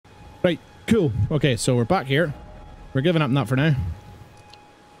Right, cool. Okay, so we're back here. We're giving up on that for now.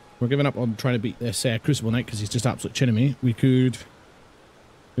 We're giving up on trying to beat this Crucible Knight because he's just absolutely chinning me. We could...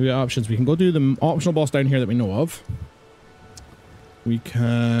 We got options. We can go do the optional boss down here that we know of. We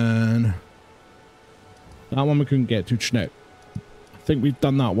can... That one we couldn't get to Schnout. I think we've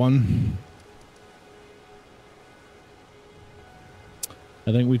done that one.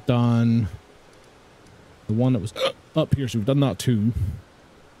 I think we've done... The one that was up here, so we've done that too.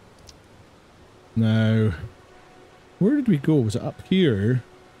 Now... Where did we go? Was it up here?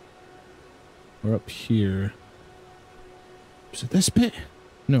 Or up here? Was it this bit?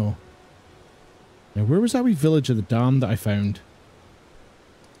 No. Now, where was that wee village of the dam that I found?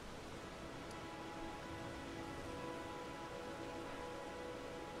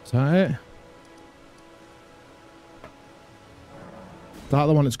 Is that it? Is that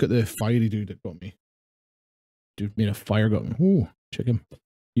the one that's got the fiery dude that got me? Dude made a fire got me. Oh, check him.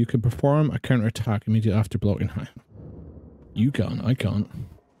 You can perform a counter-attack immediately after blocking high. You can, I can't.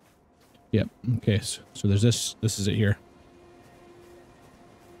 Yep, okay, so there's this is it here.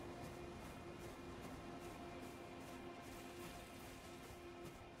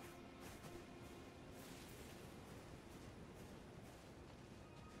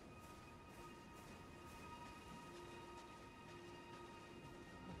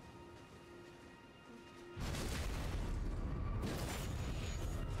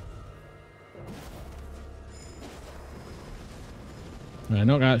 Right,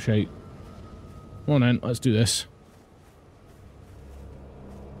 knock that shite. Come on then, let's do this.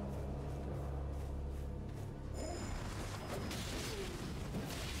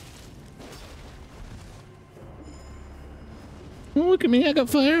 Oh, look at me, I got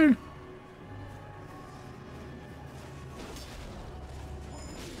fire!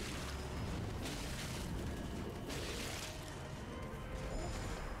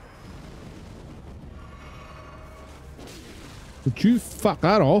 Would you fuck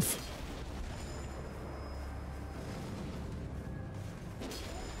that off?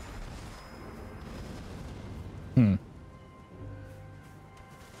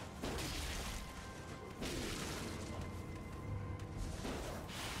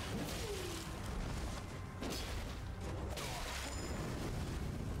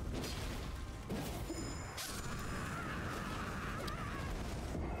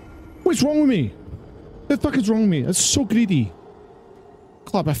 What's wrong with me? What the fuck is wrong with me? That's so greedy.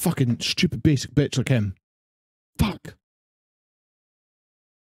 Clap a fucking stupid basic bitch like him. Fuck.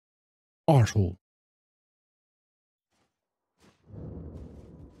 Arsehole.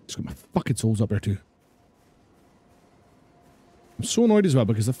 Just got my fucking souls up there too. I'm so annoyed as well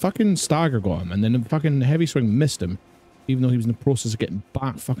because the fucking stagger got him and then the fucking heavy swing missed him. Even though he was in the process of getting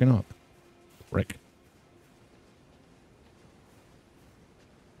back fucking up. Frick.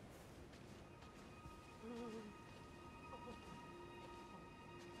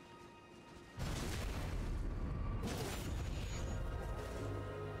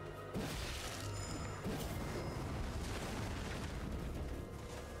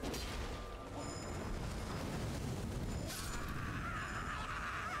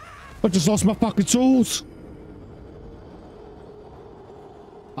 I just lost my fucking souls.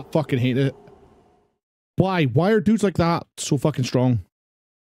 I fucking hate it. Why? Why are dudes like that so fucking strong?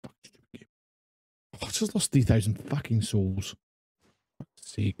 I just lost 3,000 fucking souls. For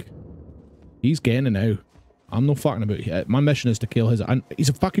fuck's sake. He's getting it now. I'm no fucking about it. My mission is to kill his... And he's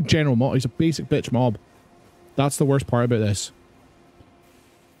a fucking general mob. He's a basic bitch mob. That's the worst part about this.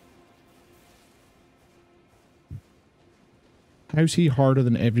 How's he harder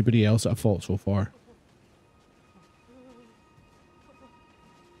than everybody else that I've fought so far?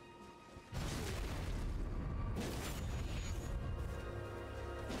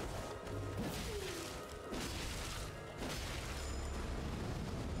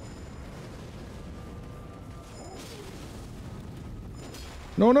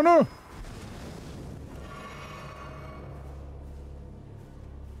 No, no, no!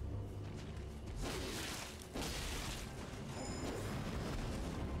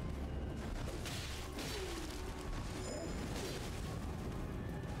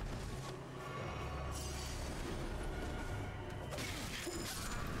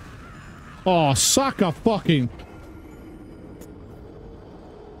 Oh, suck a fucking...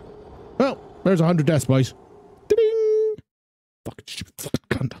 Well, there's 100 deaths, boys. Ding! Fucking stupid fucking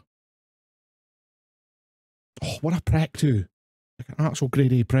cunt. Oh, what a prick too. Like an actual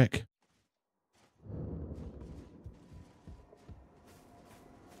grade A prick.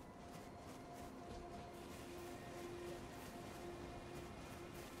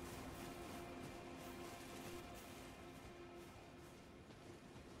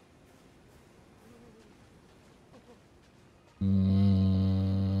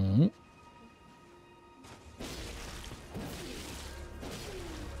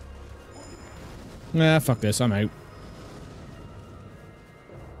 Nah, fuck this. I'm out.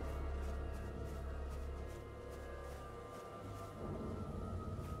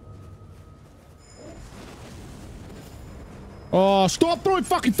 Oh, stop throwing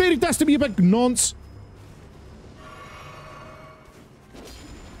fucking fairy dust at me, you big nonce!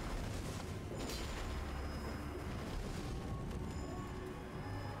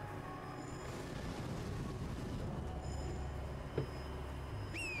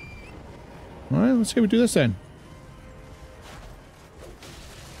 Alright, let's see how we do this then.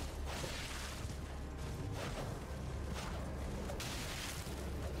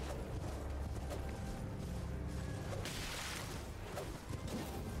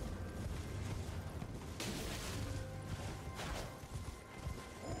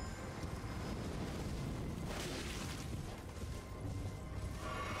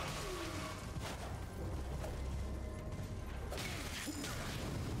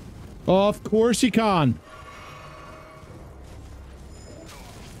 Of course you can.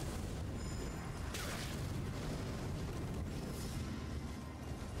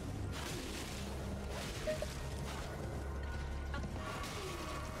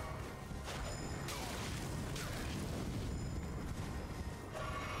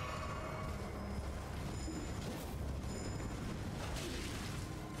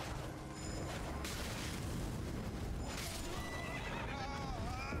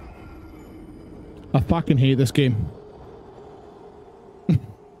 I fucking hate this game.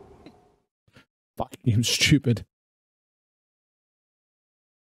 Fucking game's stupid.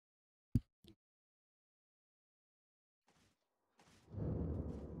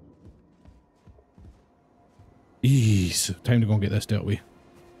 Ease. Time to go and get this dealt with.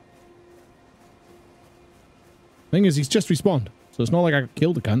 Thing is, he's just respawned, so it's not like I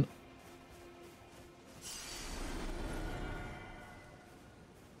killed the cunt.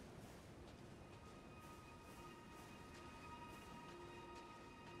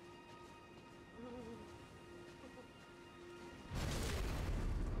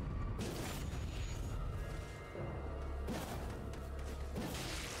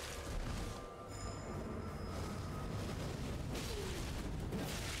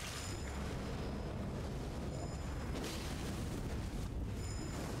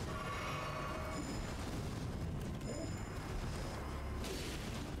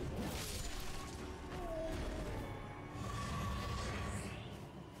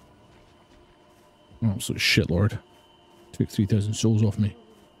 Absolute shitlord. Took 3,000 souls off me.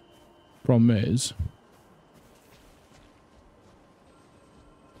 Problem is...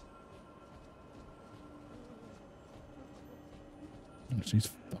 there's these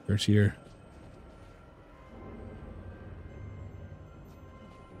fuckers here.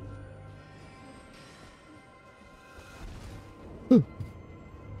 Ooh.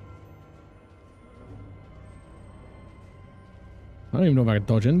 I don't even know if I can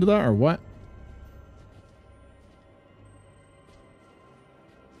dodge into that or what.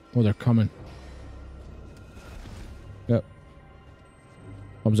 Oh, they're coming. Yep.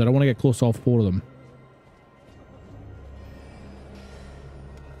 I don't want to get close to all four of them.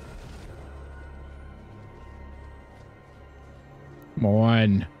 Come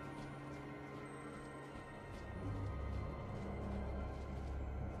on.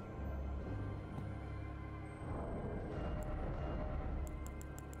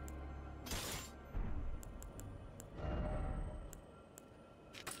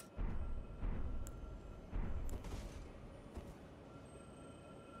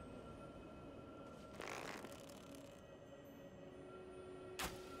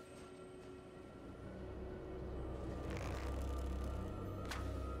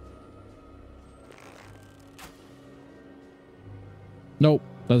 Nope,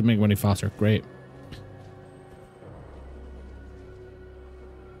 doesn't make it any faster. Great.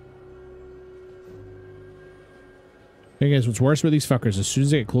 Thing is, what's worse with these fuckers, as soon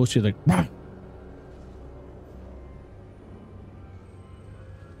as they get close to you, like, bah!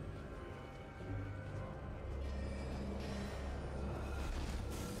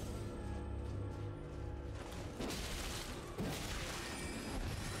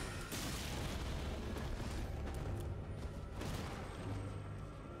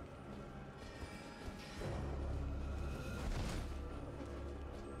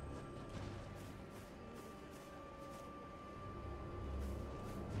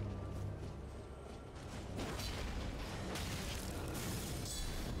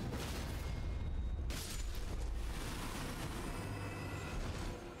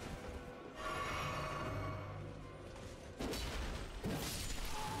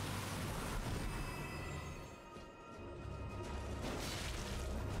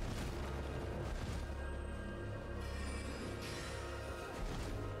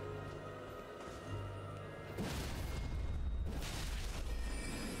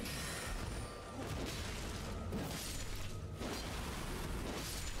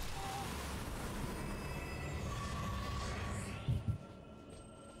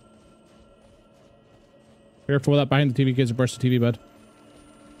 Careful with that behind the TV, kids. A burst of TV, bud.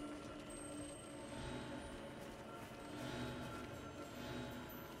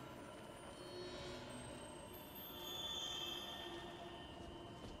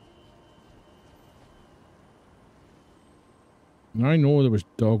 I know there was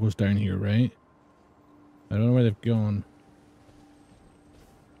doggos down here, right? I don't know where they've gone.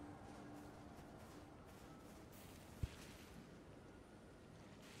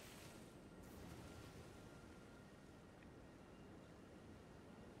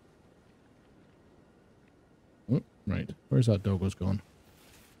 Oh, right. Where's that doggo's gone?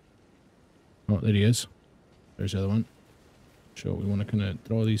 Oh, there he is. There's the other one. So we want to kind of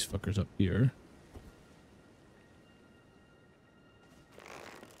draw these fuckers up here.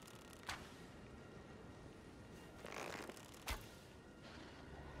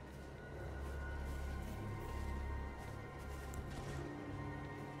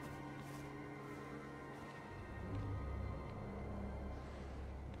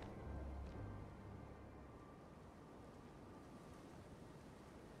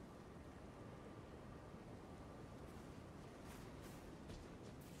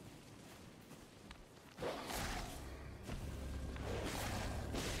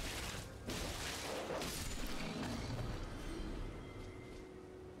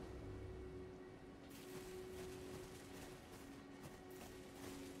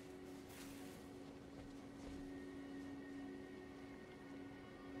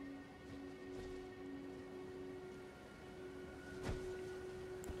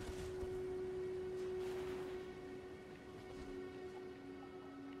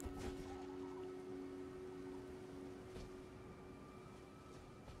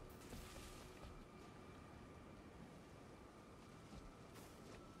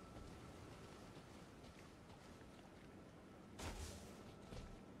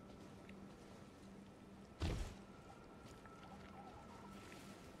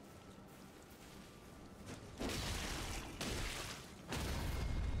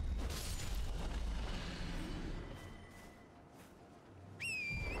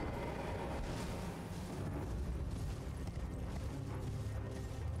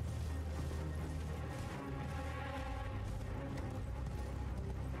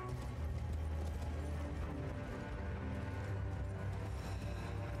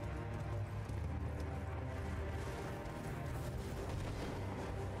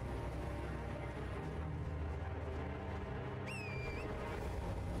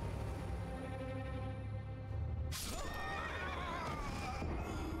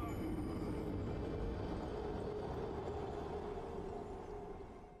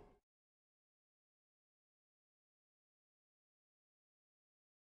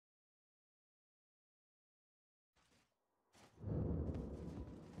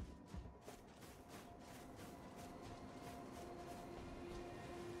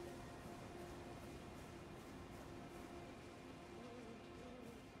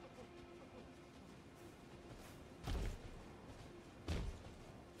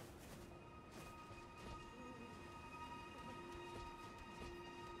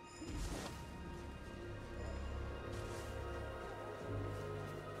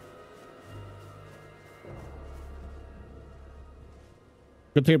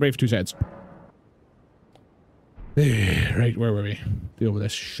 Good take a break for 2 seconds. Right, where were we? Deal with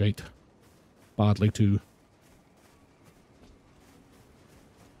this shite. Badly too.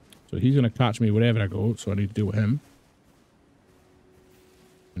 So he's going to catch me wherever I go, so I need to deal with him.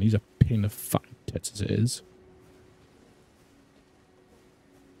 And he's a pain in the fucking tits as it is.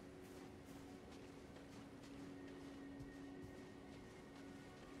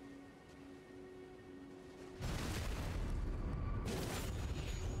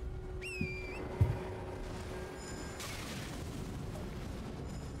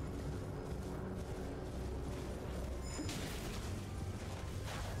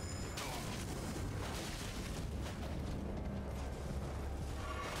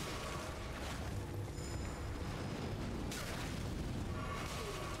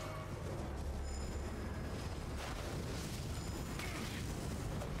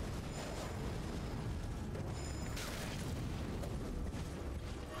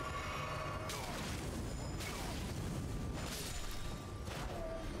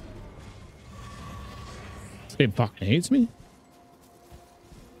 It fucking hates me.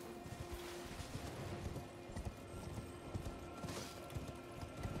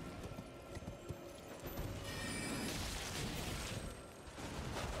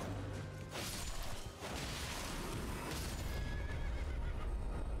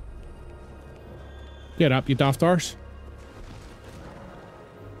 Get up, you daft arse.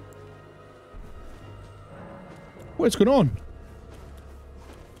 What's going on?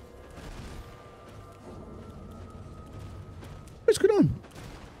 What's going on?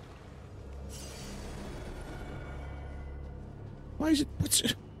 Why is it?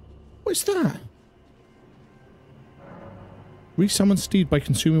 What's that? Resummon steed by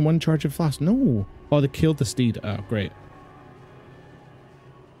consuming 1 charge of flask. No. Oh, they killed the steed. Oh, great.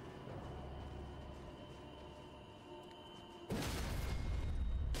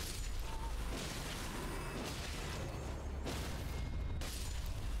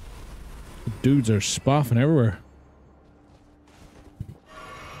 The dudes are spaffing everywhere.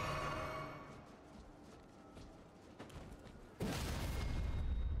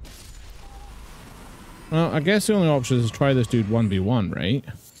 Well, I guess the only option is to try this dude 1v1, right?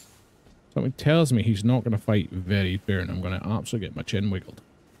 Something tells me he's not going to fight very fair, and I'm going to absolutely get my chin wiggled.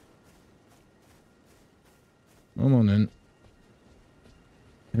 Come on in.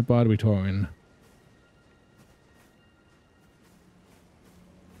 How bad are we talking?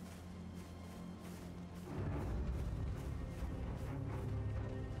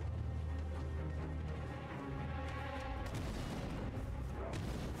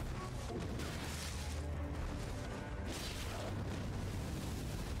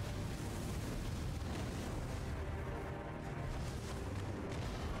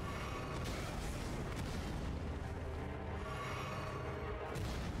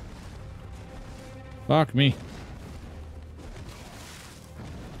 Fuck me.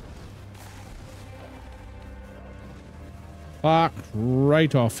 Fuck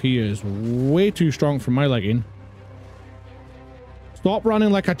right off. He is way too strong for my liking. Stop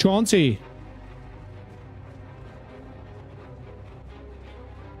running like a Chauncey.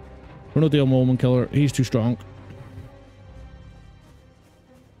 We're not dealing with Woman Killer. He's too strong.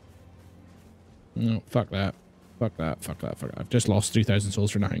 No, fuck that. Fuck that. Fuck that. Fuck that. I've just lost 3,000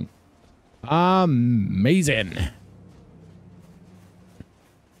 souls for nothing. Amazing.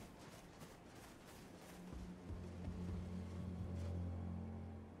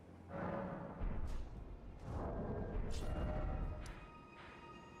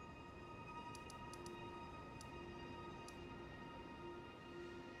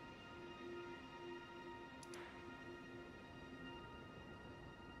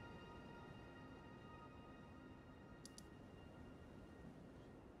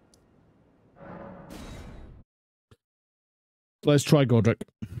 Let's try Godric.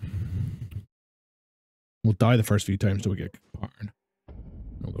 We'll die the first few times till we get a pattern.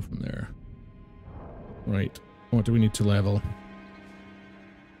 We'll go from there. Right. What do we need to level?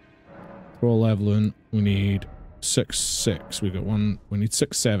 Throw a level in. We need 6. We got 1. We need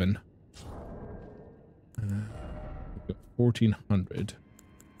 6, 7. We've got 1,400.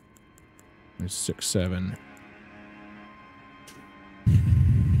 There's 6, 7.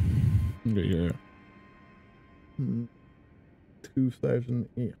 Okay, here.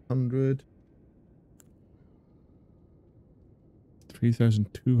 2,800.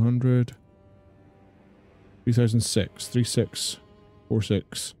 3,200. 3,006. 3,6.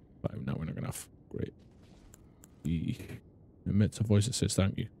 4,6. 5. No, we're not enough. Great. It emits a voice that says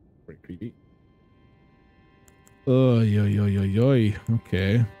thank you. Pretty creepy. Oy, oy, oy, oy, oy.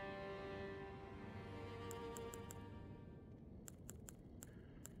 Okay.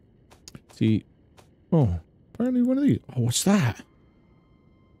 See. Oh. Apparently one of these. Oh, what's that?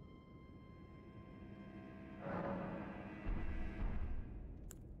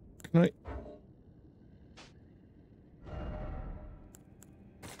 Can I?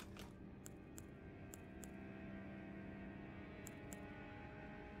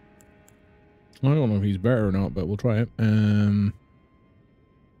 I don't know if he's better or not, but we'll try it. I'm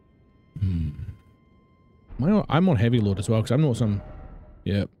on heavy load as well, because I'm not some...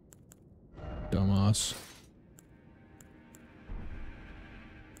 Yep. Dumbass.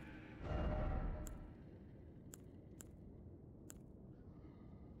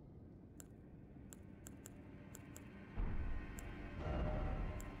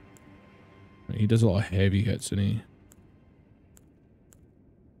 He does a lot of heavy hits, doesn't he?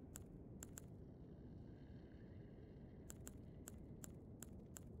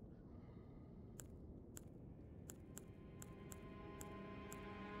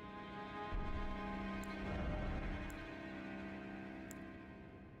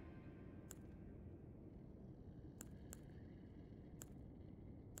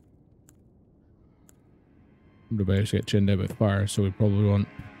 The bears get chinned out with fire, so we probably want...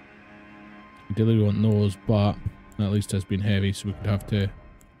 Ideally we want those, but at least has been heavy, so we could have to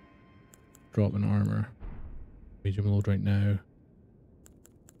drop an armor. Medium load right now.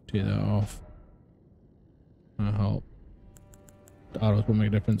 Take that off. That'll help. The arrows won't make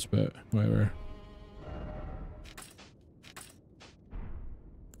a difference, but whatever.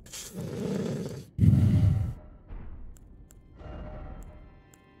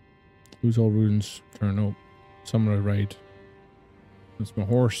 Lose all runes. Turn up. Samurai ride. That's my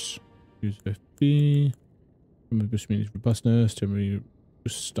horse. Use 50. Boost means robustness.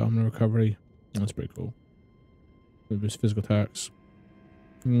 Boost stamina recovery. That's pretty cool. Boost physical attacks.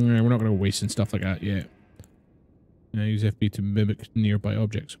 We're not going to waste stuff like that yet. Use FB to mimic nearby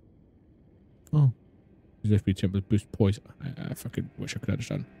objects. Oh. Use FB to boost poison. I fucking wish I could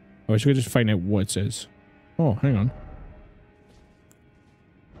understand. I wish I could just find out what it says. Oh, hang on.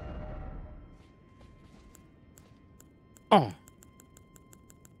 Oh.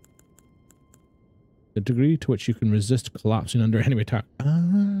 The degree to which you can resist collapsing under enemy attack.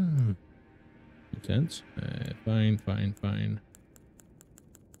 Ah. Makes sense. Fine.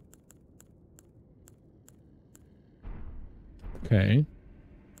 Okay.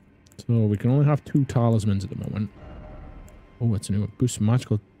 So we can only have 2 talismans at the moment. Oh, it's a new one. Boost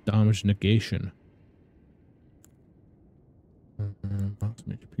magical damage negation.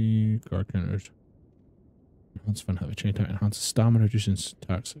 Maximum HP, guard counters. Enhance fun heavy chain attack. Enhances stamina, reducing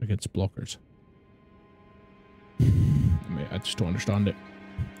attacks against blockers. I just don't understand it.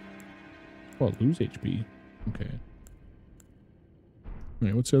 Oh, lose HP. Okay.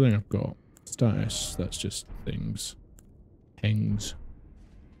 Right, what's the other thing I've got? Status. That's just things. Things.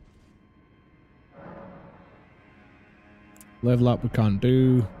 Level up we can't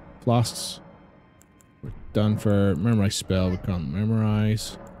do. Flasks. We're done for memorize spell. We can't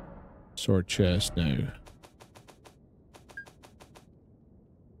memorize. Sword chest now.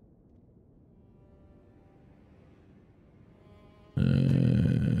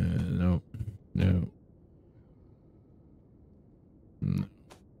 No. No. No.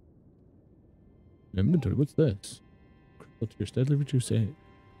 Inventory, what's this? Critical to your steadily reduce it.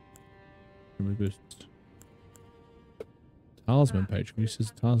 Memory boosts. Talisman page.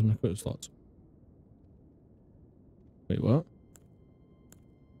 Uses talisman equip slots. Wait, what?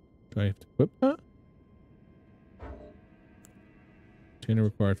 Do I have to equip that? Container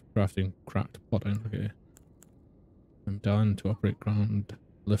required for crafting cracked potting. Okay. I'm down to operate ground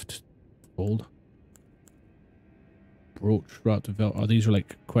lift fold. Brooch route to develop. Oh, these are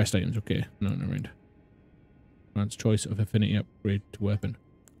like quest items. Okay. No, never mind. Grants choice of affinity upgrade to weapon.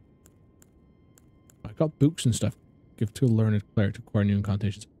 I got books and stuff. Give to a learned cleric to acquire new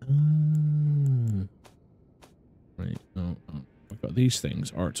incantations. Right. No. I've got these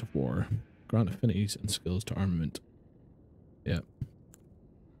things. Arts of war. Grant affinities and skills to armament. Yep.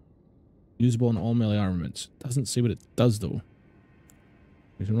 Usable in all melee armaments. Doesn't say what it does though.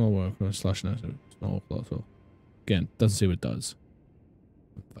 There's an all work slash now. Small so again, doesn't say what it does.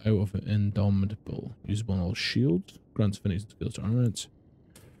 Vow of Indomitable. Usable in all shields. Grants affinities and skills to armaments.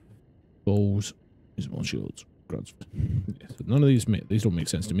 Bows. Usable in shields. Grants. Yeah, so none of these don't make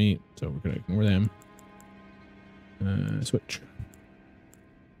sense to me, so we're gonna ignore them. Switch.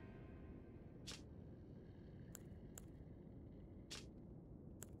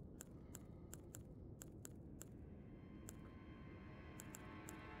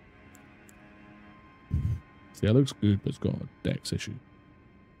 See, that looks good, but it's got a dex issue.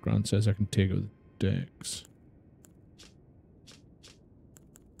 Grant says I can take it with dex.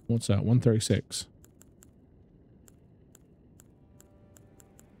 What's that? 136.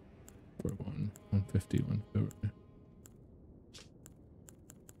 41, 150, 150.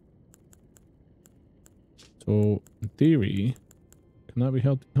 So, in theory, can that be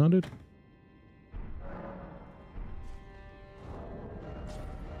held handed?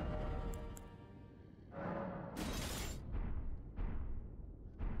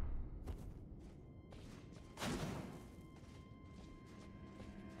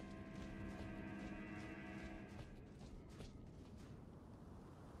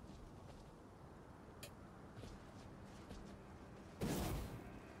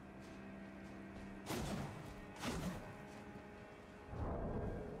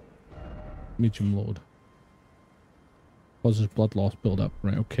 Medium load. Causes blood loss build up.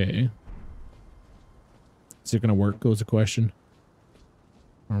 Right, okay. Is it gonna work though is the question?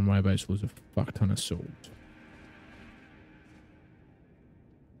 Or am I about to lose a fuck ton of souls?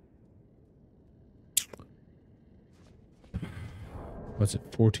 What's it?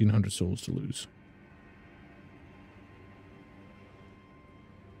 1,400 souls to lose.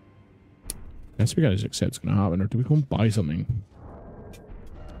 I guess we gotta just accept it's gonna happen, or do we go and buy something?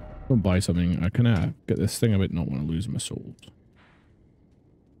 Go and buy something. I kind of get this thing about not want to lose my souls.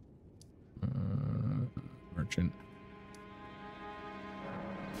 Merchant.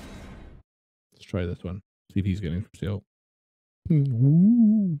 Let's try this one. See if he's getting for sale.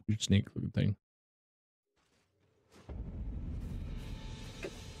 Ooh, snake looking thing.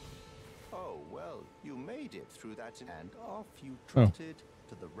 Oh, well, you made it through that and off you trotted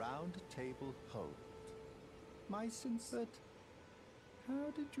to the Round Table hold. My sense that...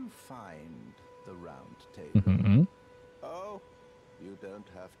 How did you find the Round Table? Oh, you don't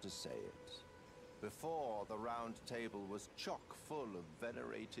have to say it. Before, the Round Table was chock full of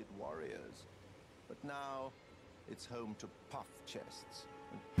venerated warriors. But now, it's home to puff chests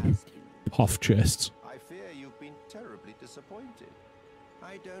and has-beens. Puff chests. I fear you've been terribly disappointed.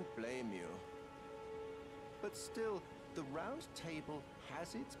 I don't blame you. But still, the Round Table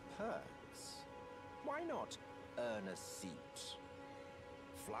has its perks. Why not earn a seat?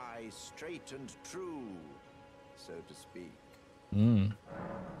 Fly straight and true, so to speak.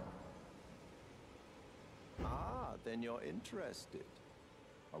 Ah, then you're interested.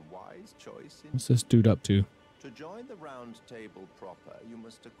 A wise choice. What's this dude up to? To join the Round Table proper, you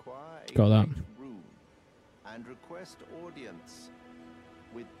must acquire Got that. a room and request audience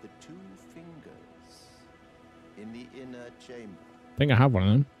with the 2 fingers in the inner chamber. I think I have one of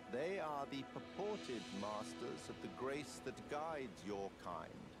them. They are the purported masters of the grace that guides your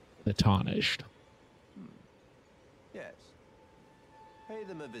kind. The Tarnished. Yes. Pay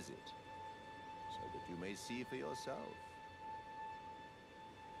them a visit, so that you may see for yourself.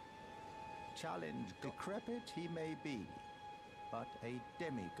 Challenge decrepit he may be, but a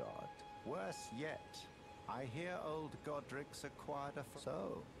demigod. Worse yet, I hear old Godric's acquired a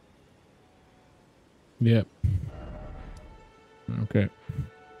so. Yep. Okay.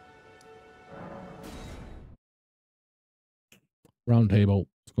 Round Table.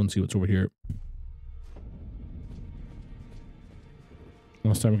 Let's go and see what's over here.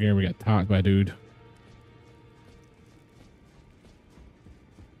 Last time again, we got attacked by a dude.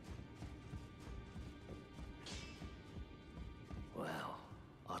 Well,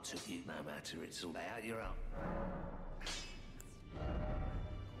 I took it no matter it's all out your own.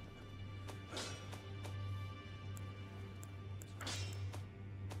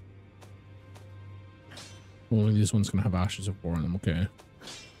 Only this one's gonna have Ashes of War on them. Okay.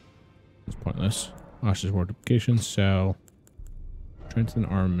 It's pointless. Ashes of War duplication. Sell. Strengthen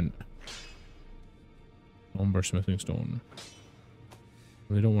armament. Umber smithing stone.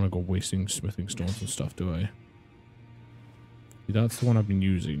 They don't want to go wasting smithing stones and stuff, do I? See, that's the one I've been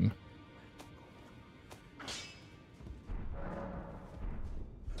using.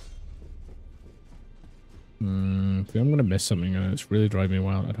 See, I'm gonna miss something and it's really driving me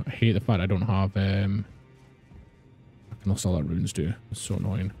wild. I hate the fact I don't have I can lost all that runes too. It's so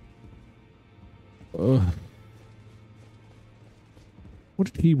annoying. Ugh.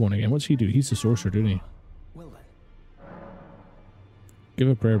 What did he want again? What's he do? He's the sorcerer, didn't he? Well then, Give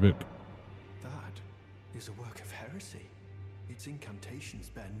a prayer book. that is a work of heresy. Its incantations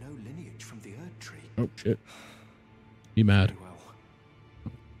bear no lineage from the Erd tree. Oh shit. He mad. Very well.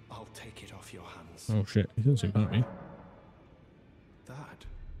 I'll take it off your hands. Oh shit. He doesn't seem mad at me. That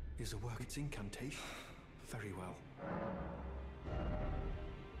is a work. Its incantation. Very well.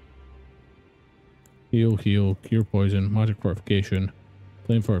 Heal, heal, cure poison, magic fortification,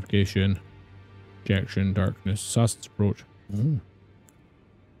 flame fortification, ejection, darkness, assassin's approach.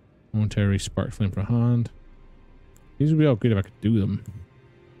 Momentary spark flame for hand. These would be all good if I could do them.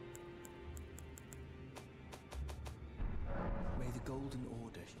 May the golden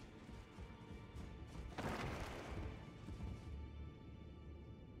order.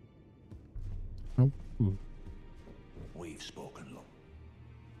 Oh, ooh. We've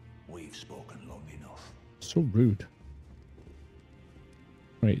spoken long enough. So rude.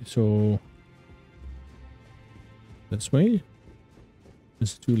 Right, so this way.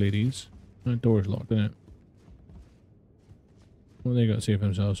 There's 2 ladies. That door's locked, isn't it? What they got to say for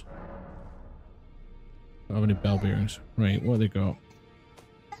themselves? Don't have any bell bearings. Right, what they got?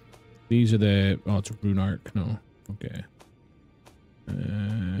 These are the... Oh, it's a rune arc. No. Okay.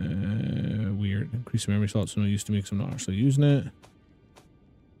 Weird. Increase memory slots. No use to me because I'm not actually using it.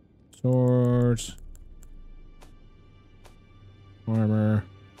 Swords. Armor.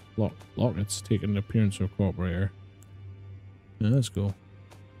 Locket's taking the appearance of a cooperator. Yeah, let's go.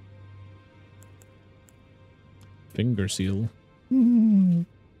 Finger seal. So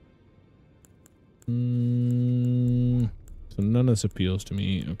none of this appeals to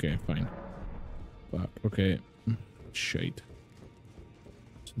me. Okay, fine. Fuck. Okay. Shite.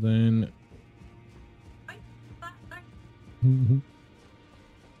 So then.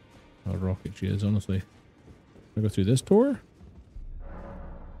 How rocket she is, honestly. I go through this door?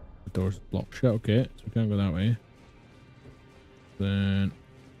 The door's blocked shut. Okay, so we can't go that way. Then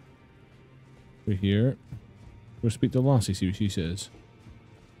we're here. We'll speak to Lassie, see what she says.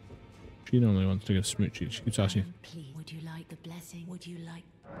 She normally wants to get smoochy. She keeps asking. Please, would you like the blessing? Would you like...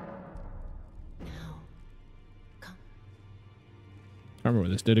 Now, come. Can't remember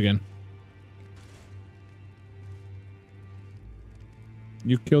what this did again.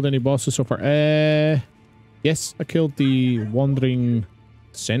 You killed any bosses so far? Yes, I killed the Wandering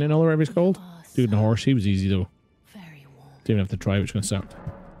Sentinel or whatever he's called. Dude and a horse. He was easy though. Very warm. Didn't even have to try, which kind of sucked.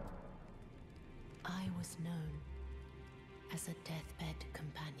 I was known as a deathbed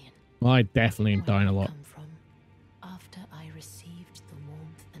companion. Well, I definitely am dying a lot. Come from after I received the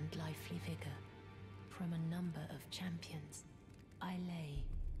warmth and lively vigor from a number of champions, I lay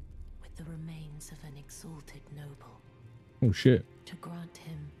with the remains of an exalted noble. Oh shit. To grant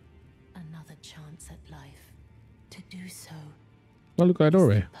him another chance at life. To do so Oh, look at that is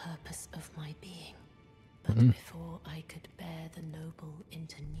doorway. the purpose of my being. But before I could bear the noble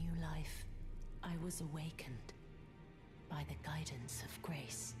into new life, I was awakened by the guidance of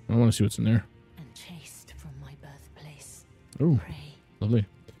grace I want to see what's in there. and chased from my birthplace. Oh, Pray, lovely.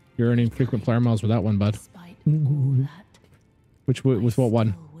 You're earning frequent player miles with that one, bud. despite all that, Which with what one?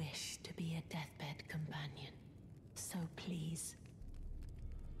 I still wish to be a deathbed companion. So please,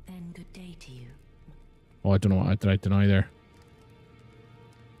 then good day to you. Oh, I don't know what did I deny there.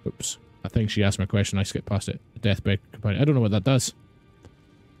 Oops. I think she asked my question. I skipped past it. Deathbed companion. I don't know what that does.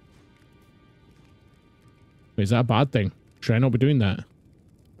 Wait, is that a bad thing? Should I not be doing that?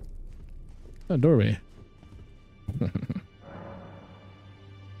 That doorway.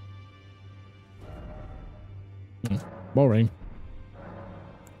 Boring.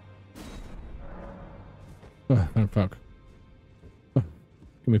 Oh, fuck. Oh,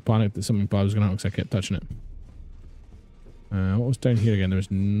 give me panic that something bad was going to happen because I kept touching it. What was down here again? There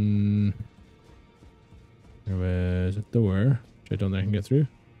was a door, which I don't think I can get through.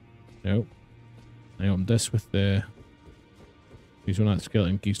 Nope. I opened this with the... Use one of that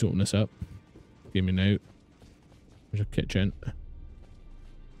skeleton keys to open this up. Give me an out. There's a kitchen.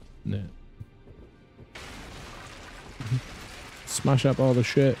 No. Smash up all the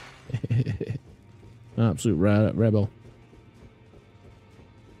shit. Absolute rebel.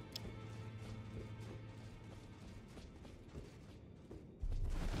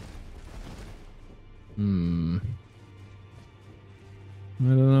 I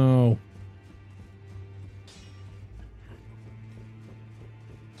don't know.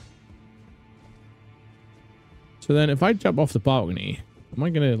 So then if I jump off the balcony, am I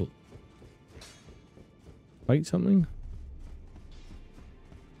gonna fight something?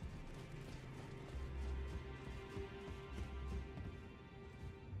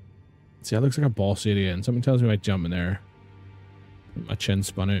 See, that looks like a boss area, and something tells me I jump in there. My chin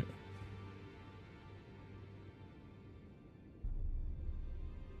spun out.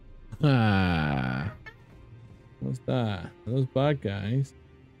 Ah. What's that? Are those bad guys?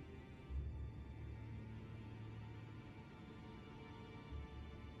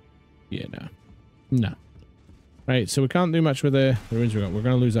 Yeah, no. No. Right, so we can't do much with the runes we got. We're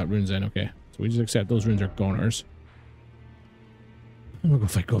going to lose that runes then, okay. So we just accept those runes are goners. And we'll go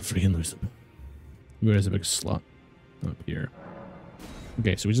fight Godfrey and lose them. Where's a big slot? Up here.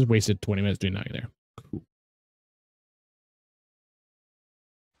 Okay, so we just wasted 20 minutes doing that there. Cool.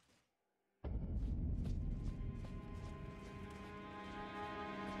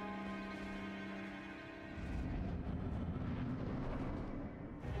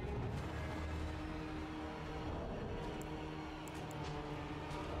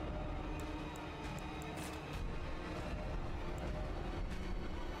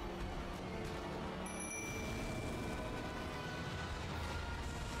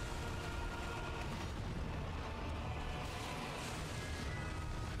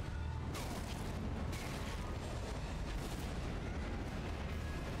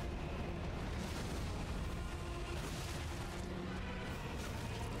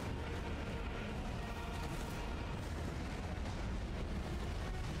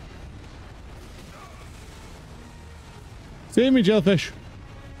 Save me, jellyfish.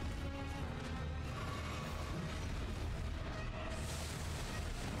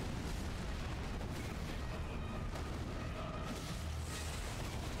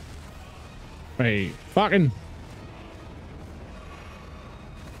 Hey, fucking.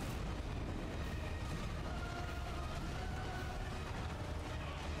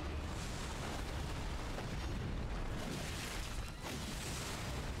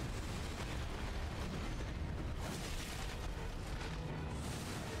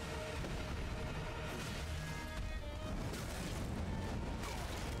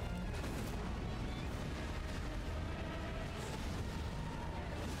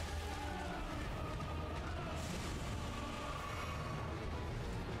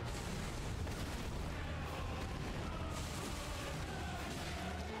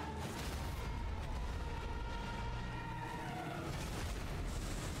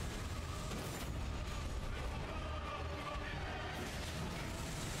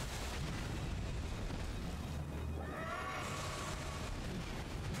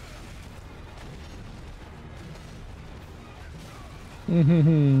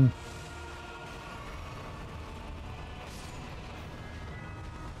 Mm-hmm.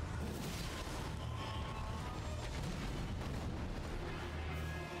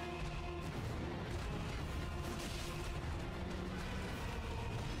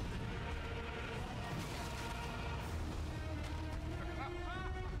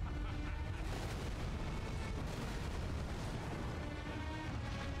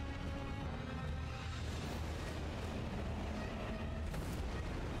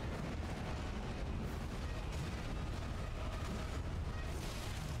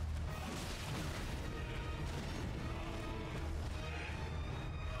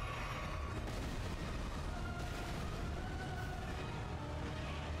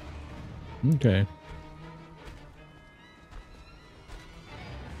 Okay.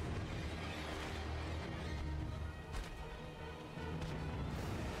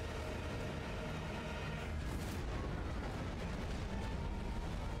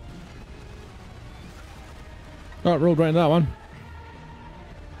 Oh, it rolled right into that one.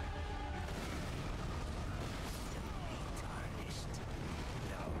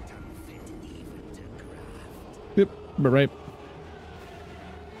 Yep, but right.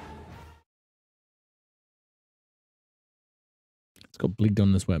 It's got bleed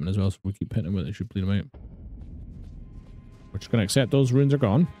on this weapon as well, so if we keep hitting him with it, it should bleed him out. We're just gonna accept those runes are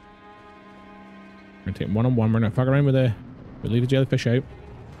gone. We're gonna take him one-on-one. We're gonna fuck around with the... We'll leave the jellyfish out.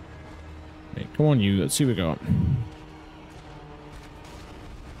 Right, come on you, let's see what we got.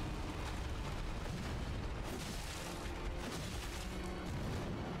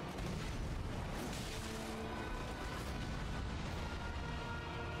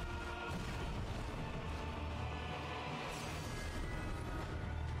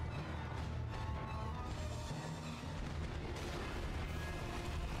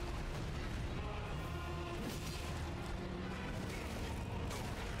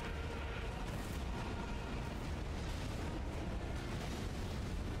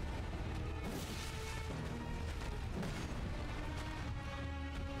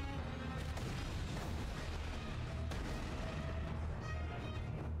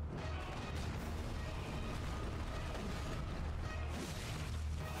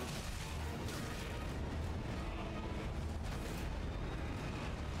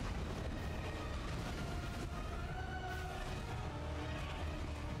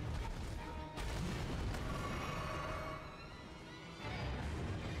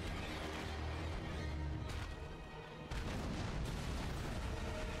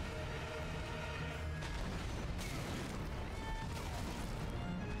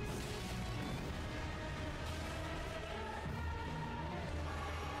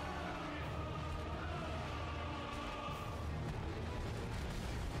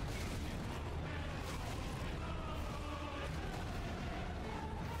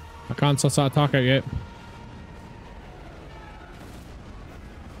 I can't suss that attack out yet.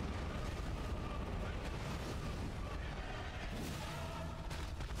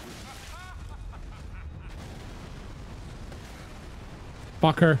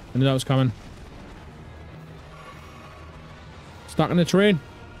 Fucker, I knew that was coming. Stuck in the terrain.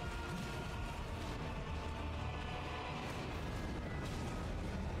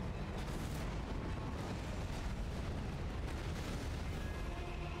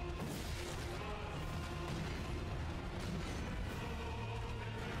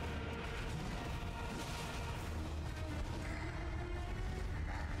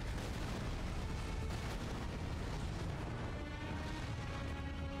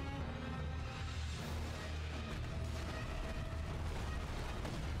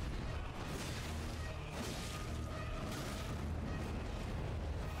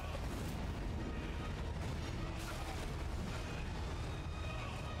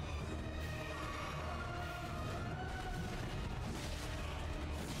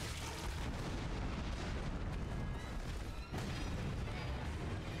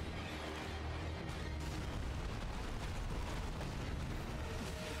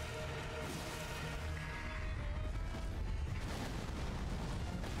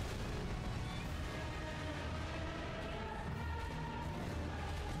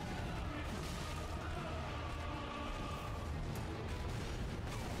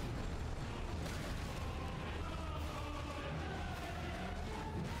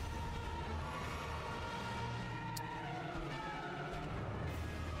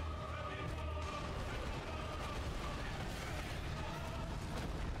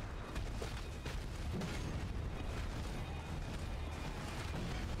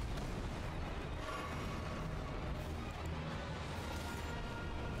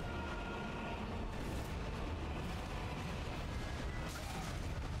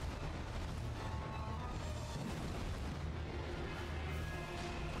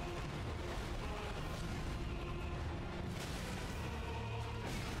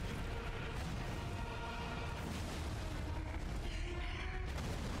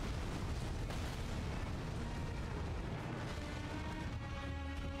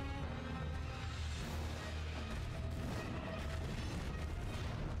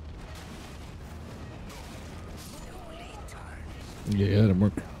 Yeah, that didn't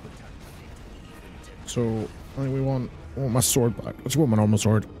work. So, I think we want my sword back. Let's want my normal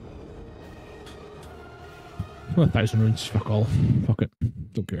sword. 1,000 runes, fuck all. Fuck it.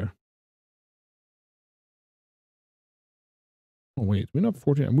 Don't care. Oh wait, we're not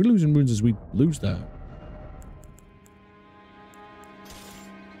 14. Are we losing runes as we lose that?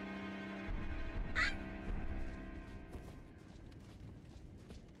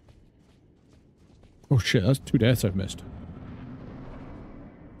 Oh shit, that's 2 deaths I've missed.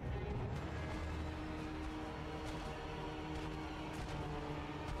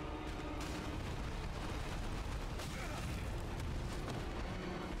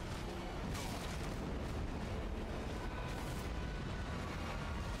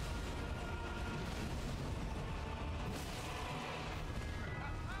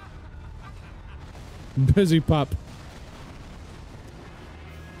 Busy pup.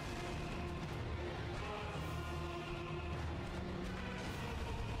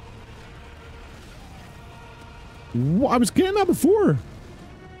 What? I was getting that before.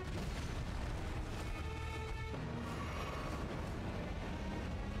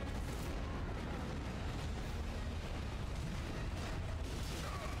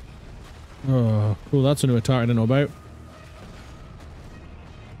 Oh, cool. That's a new attack I didn't know about.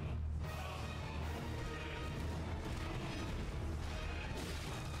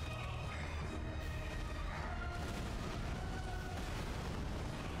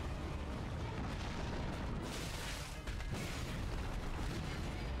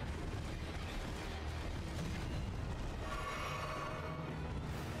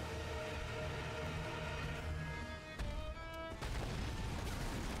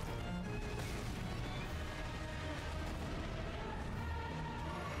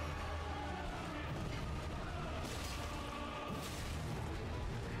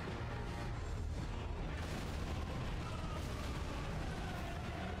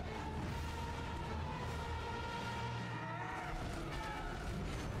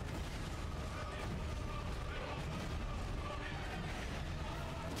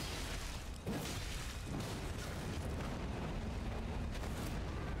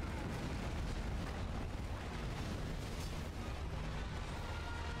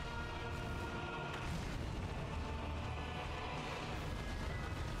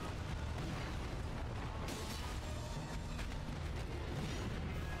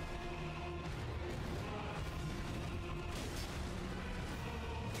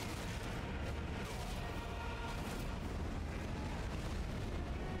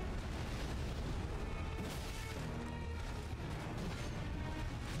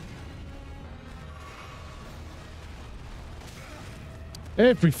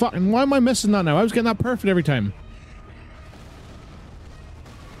 Every fucking... Why am I missing that now? I was getting that perfect every time.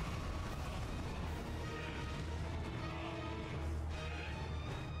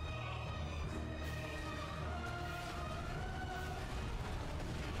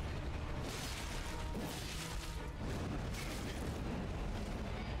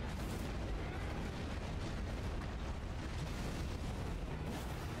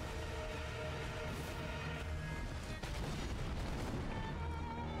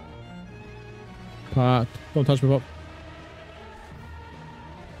 Pat, don't touch me, Bob.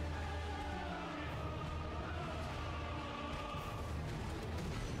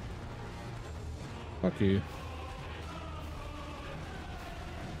 Fuck you.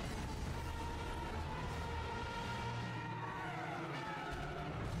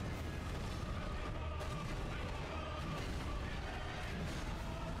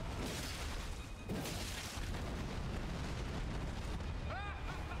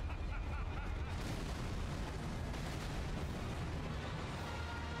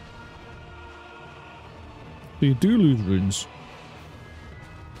 So you do lose runes.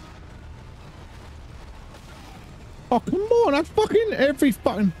 Oh, come on. That's fucking every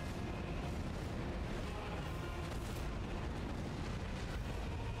fucking...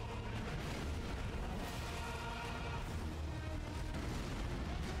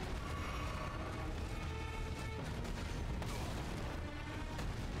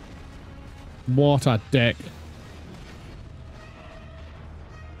 What a dick.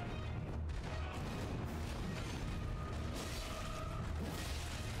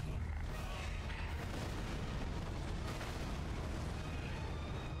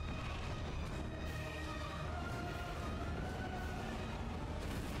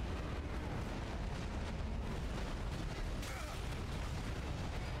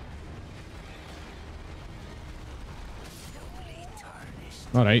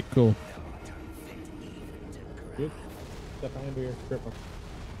 All right, cool. Good. Step behind your gripper.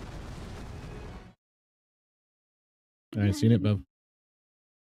 I ain't seen it, Bev.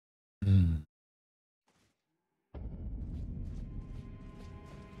 Mm.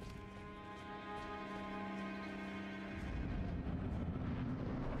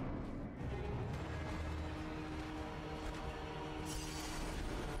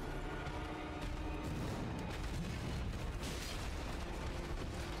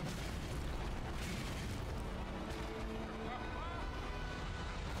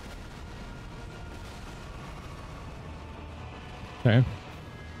 Okay.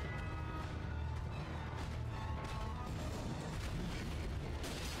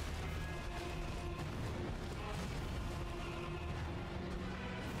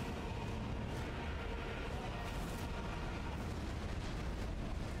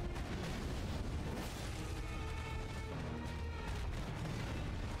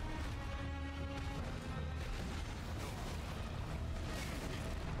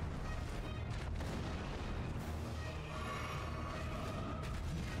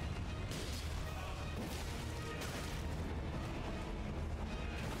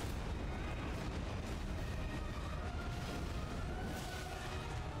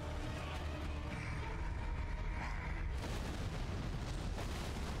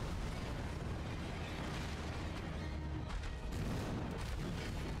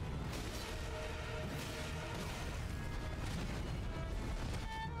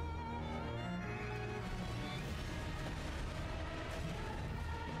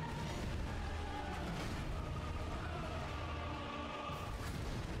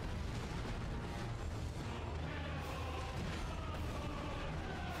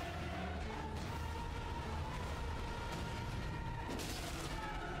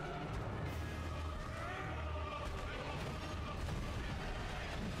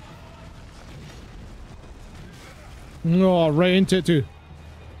 Oh, right into it too.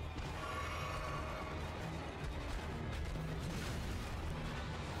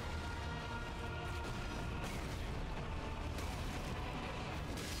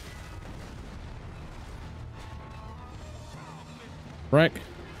 Wreck.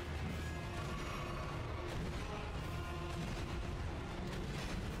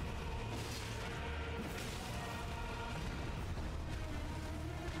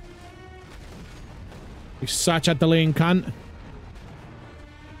 You such a delaying cunt.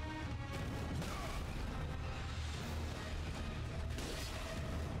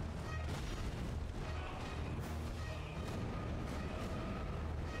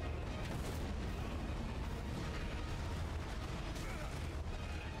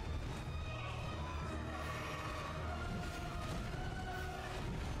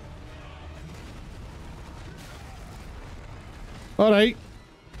 All right.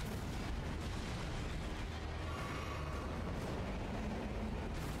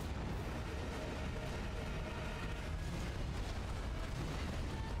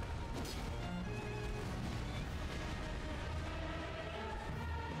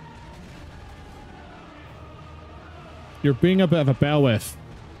 You're being a bit of a bell with.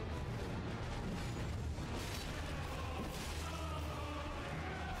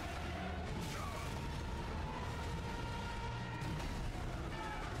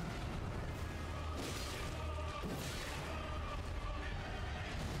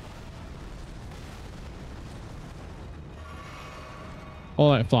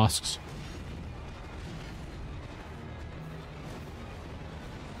 All that flasks.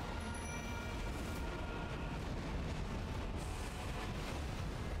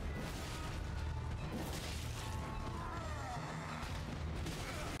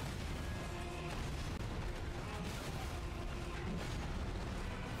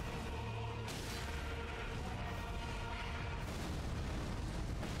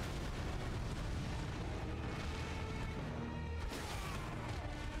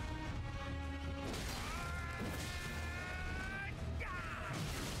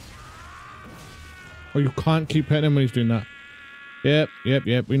 Oh, you can't keep hitting him when he's doing that.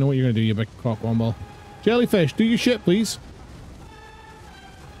 Yep. We know what you're gonna do, you big cock womble. Jellyfish, do your shit, please.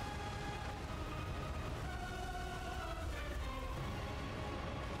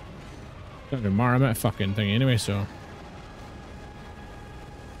 Don't do mar, I'm at a fucking thing anyway, so.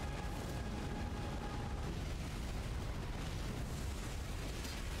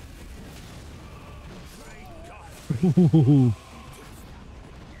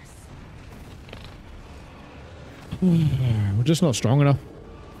 We're just not strong enough.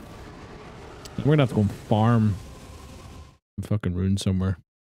 We're gonna have to go and farm and fucking ruin somewhere.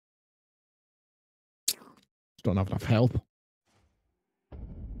 Just don't have enough help.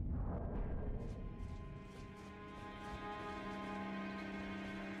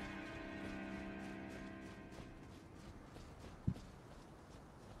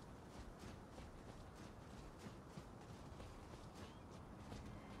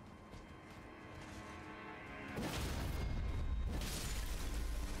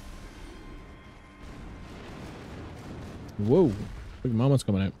 Whoa. Big mama's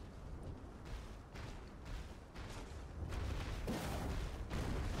coming out.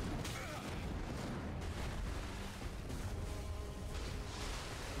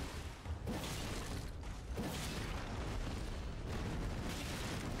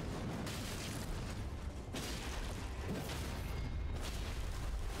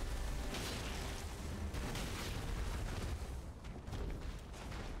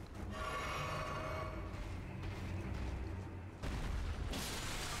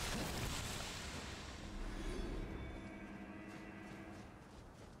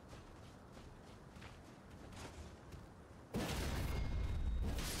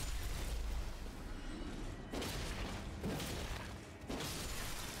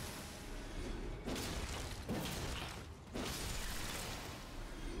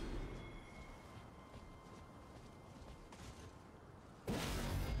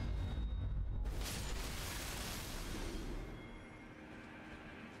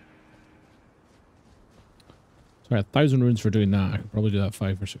 Sorry, 1,000 runes for doing that. I could probably do that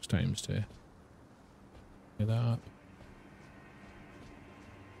 5 or 6 times to get that up.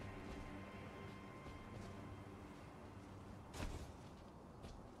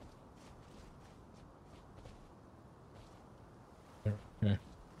 Okay.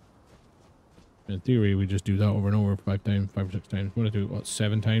 In theory, we just do that over and over 5 or 6 times. I'm going to do, what,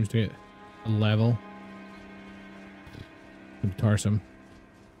 7 times to get a level. It'd be tiresome.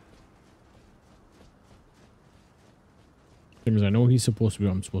 Because I know he's supposed to be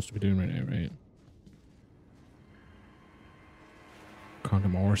what I'm supposed to be doing right now, right? Can't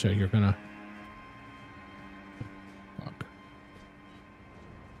get my horse out here, can I? Fuck.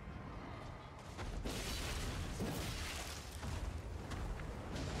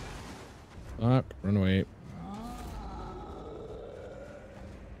 Fuck, run away.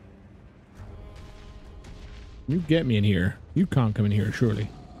 You get me in here. You can't come in here, surely.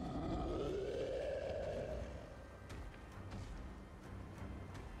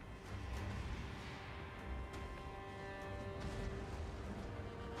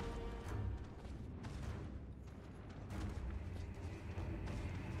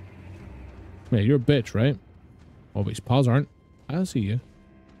 Yeah, you're a bitch, right? Oh, but his paws aren't. I see you.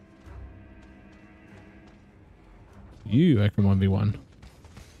 You, I can 1v1.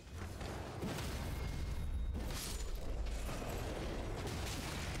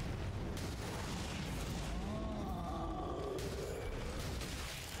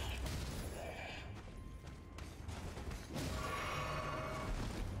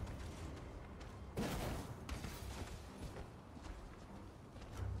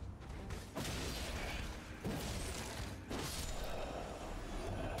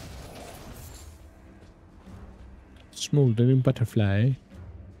 Smoldering butterfly.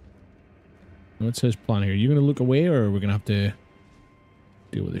 What's his plan here? Are you going to look away or are we going to have to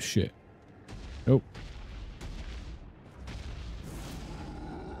deal with this shit? Nope.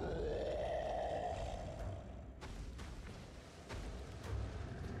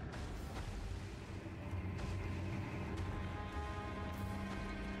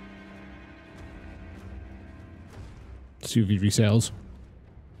 See if he resells.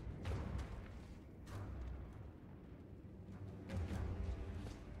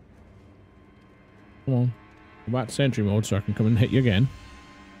 Come on. Go back to sentry mode so I can come and hit you again.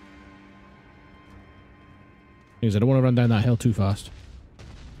 Because I don't want to run down that hill too fast.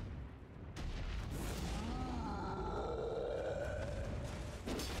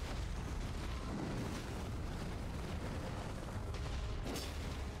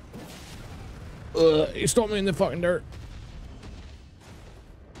 He stopped me in the fucking dirt.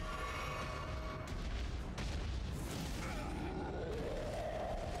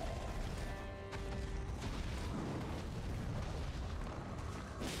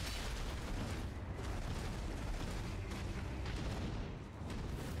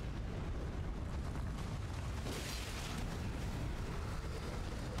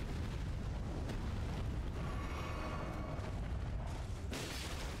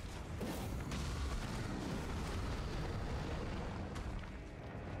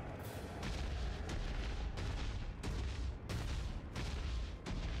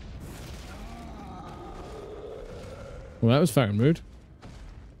 Well, that was fucking rude.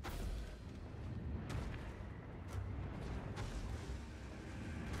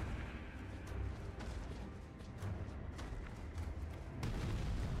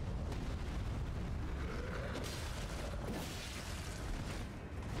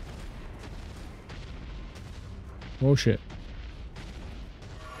 Oh shit.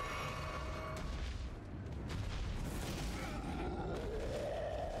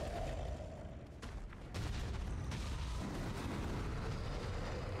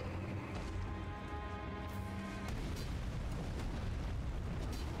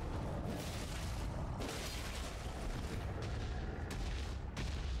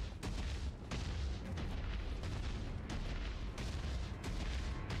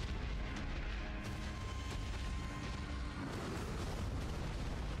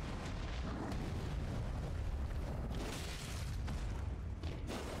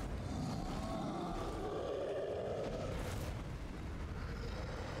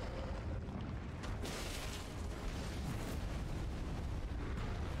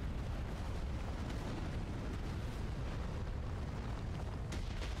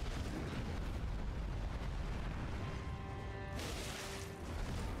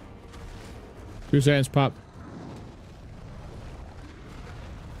 2 seconds, pop.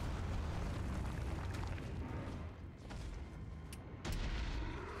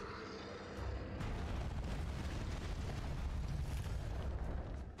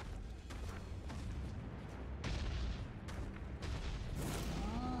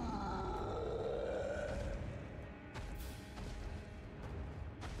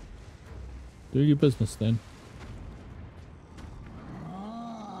 Do your business then.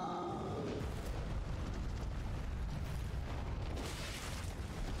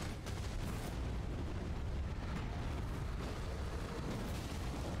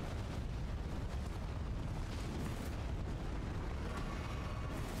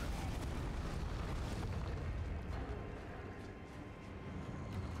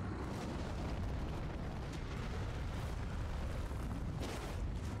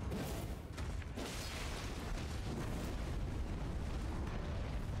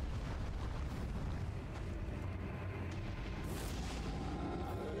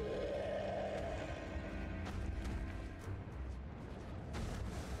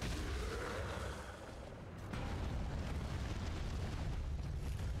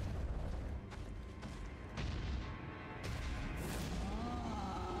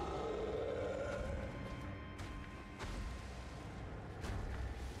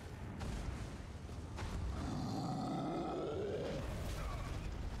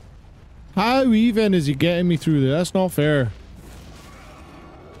 How even is he getting me through there? That's not fair.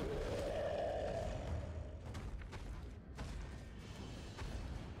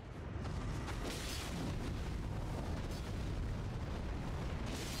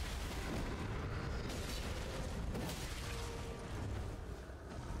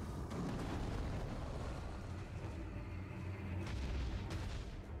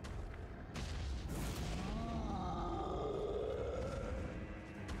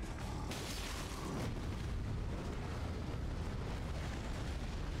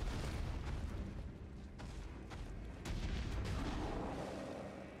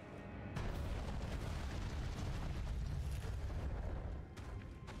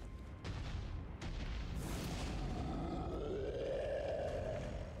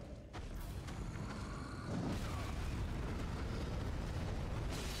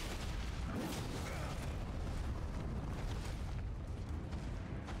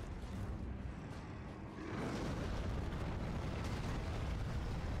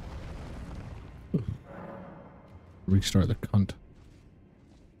 Restart the cunt.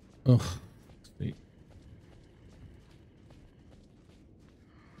 Ugh. See.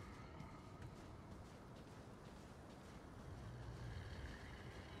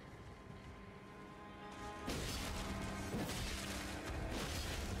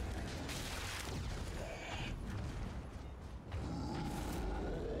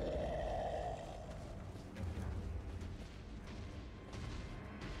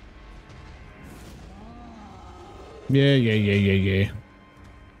 Yeah.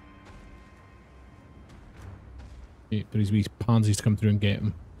 Wait for his wee pansies to come through and get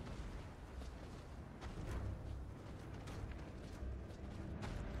him.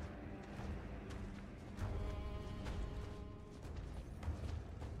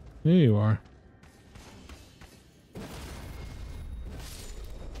 There you are.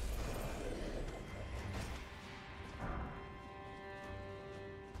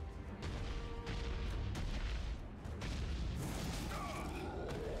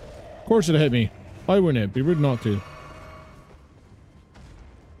 Of course it hit me. Why wouldn't it? Be rude not to.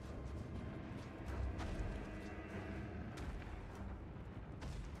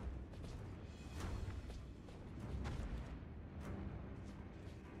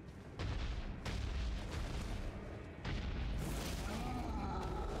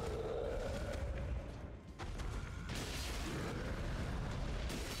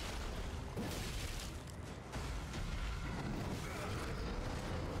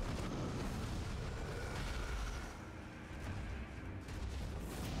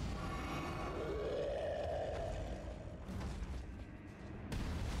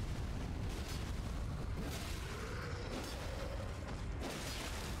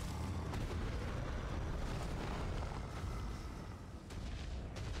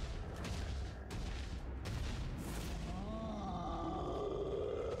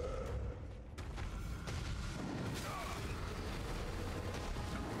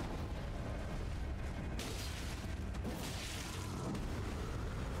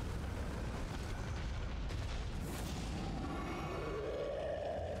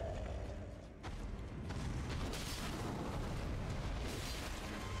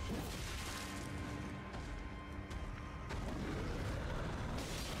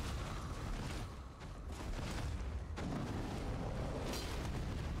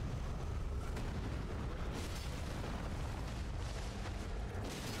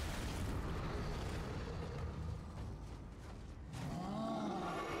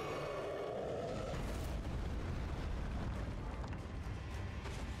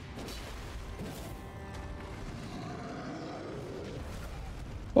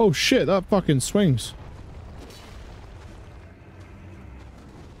 Oh shit, that fucking swings.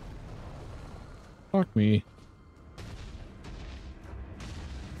 Fuck me.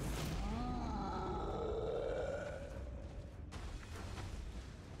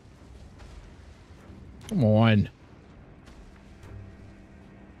 Come on.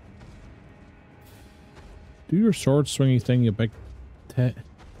 Do your sword swingy thing, you big tit.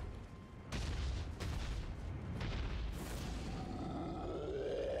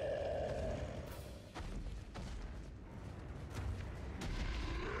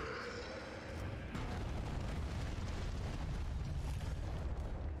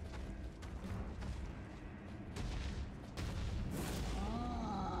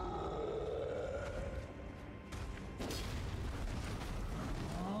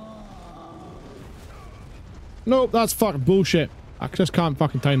 Nope, that's fucking bullshit. I just can't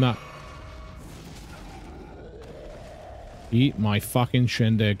fucking time that. Eat my fucking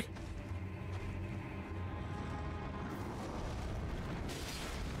shindig.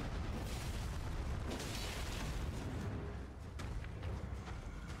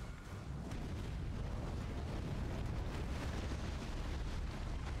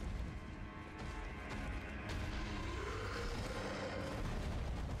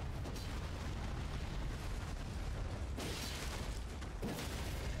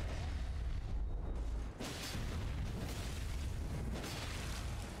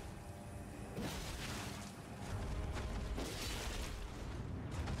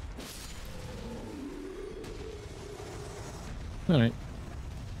 Alright.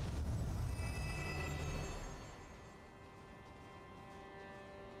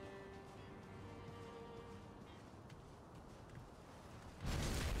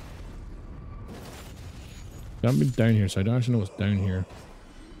 I haven't been down here, so I don't actually know what's down here.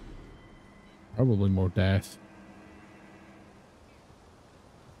 Probably more death.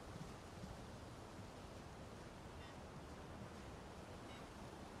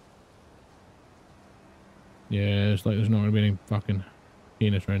 Yeah, it's like there's not gonna be any fucking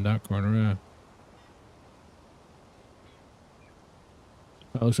penis around that corner,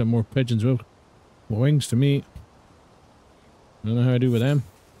 That looks like more pigeons with wings to me. I don't know how I do with them.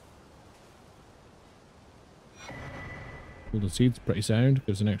 Golden seed's pretty sound,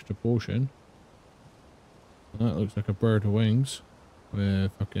 gives an extra potion. And that looks like a bird with wings.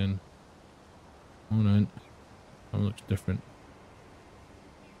 With fucking... Oh no. That one looks different.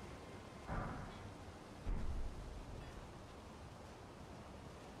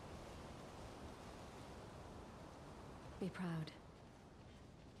 Be proud.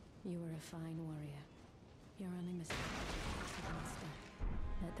 You were a fine warrior. Your only mistake was to master.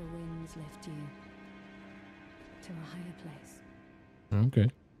 Let the winds lift you to a higher place.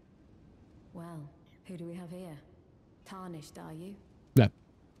 Okay. Well, who do we have here? Tarnished, are you? Yeah.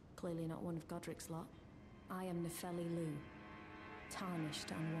 Clearly not one of Godric's lot. I am Nefeli Lu.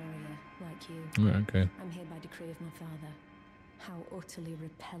 Tarnished and warrior, like you. Right, okay. I'm here by decree of my father. How utterly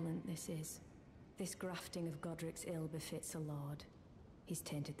repellent this is. This grafting of Godric's ill befits a lord. He's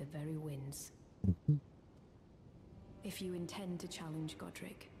tainted the very winds. If you intend to challenge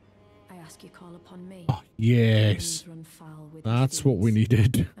Godric, I ask you call upon me. Oh, yes. Run foul with That's what we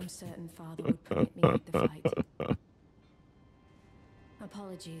needed. I'm certain father would permit me with the fight.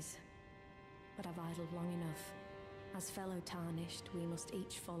 Apologies, but I've idled long enough. As fellow tarnished, we must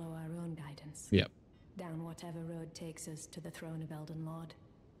each follow our own guidance. Yep. Down whatever road takes us to the throne of Elden Lord.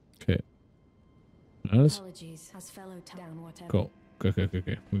 Okay. Nice. Apologies, as fellow down whatever. Cool. Okay.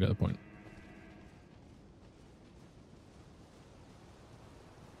 We got the point.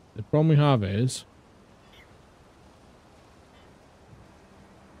 The problem we have is...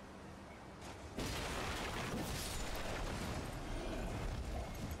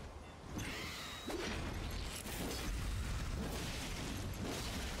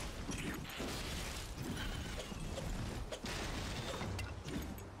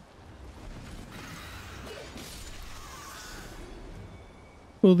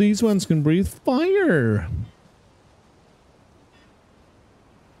 well, these ones can breathe fire.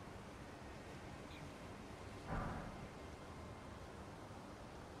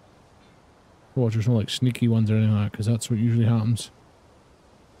 Watch, there's no like sneaky ones or anything like that, because that's what usually happens.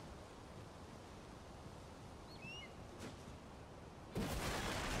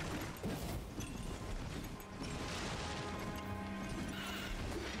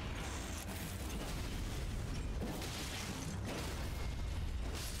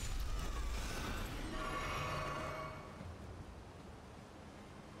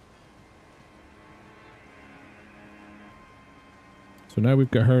 So now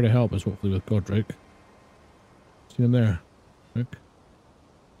we've got her to help us, hopefully, with Godric. See him there. Look.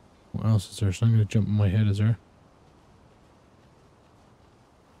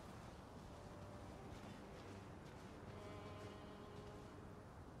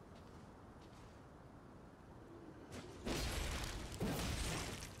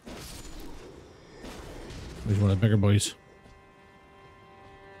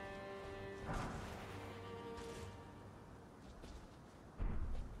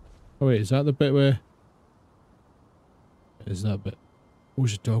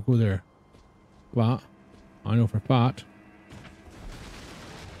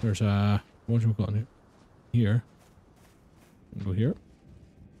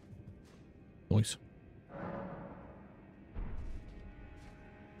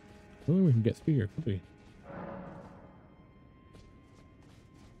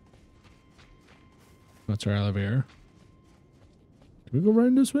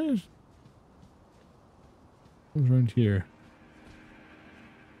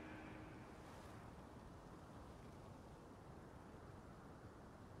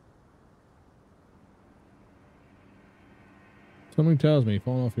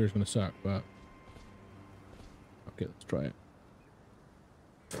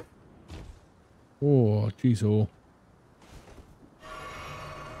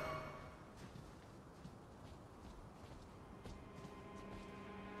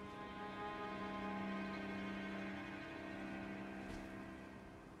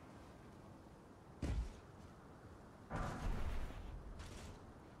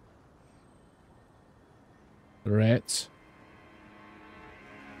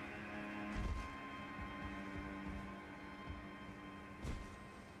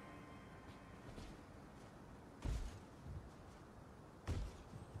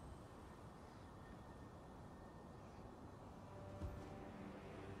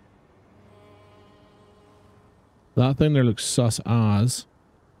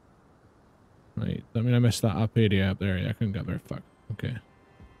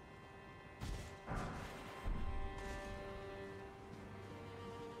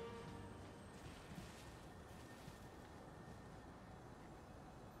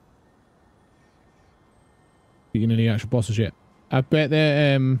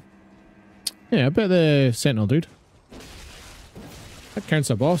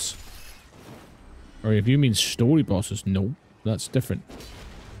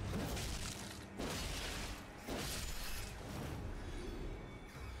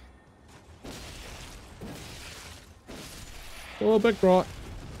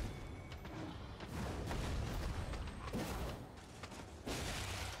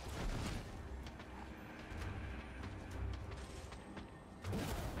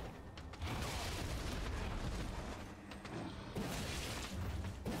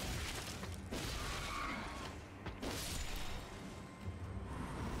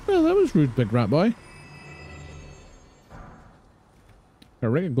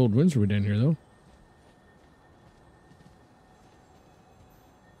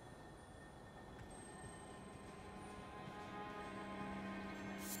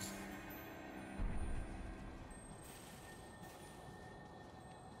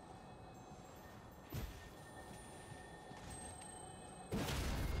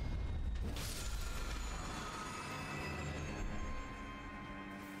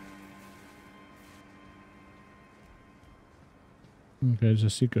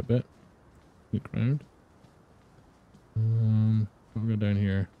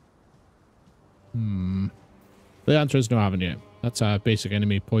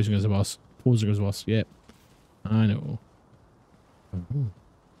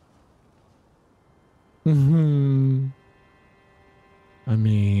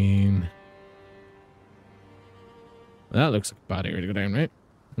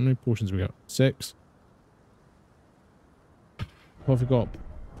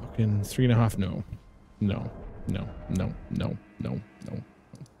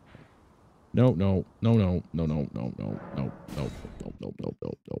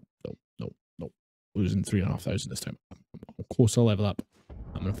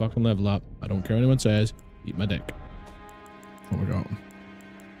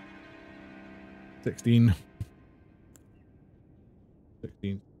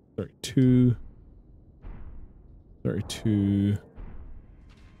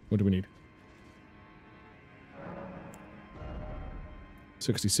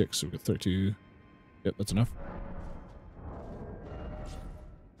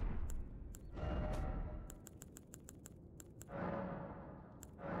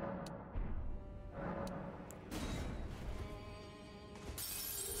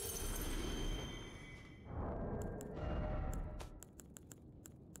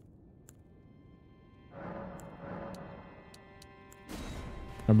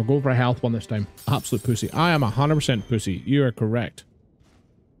 And we'll go for a health one this time. Absolute pussy. I am 100% pussy. You are correct.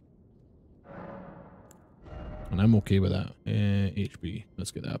 And I'm okay with that. HB.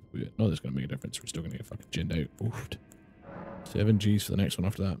 Let's get that. No, that's going to make a difference. We're still going to get fucking ginned out. Oofed. 7 Gs for the next one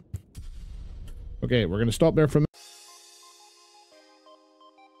after that. Okay, we're going to stop there for a minute.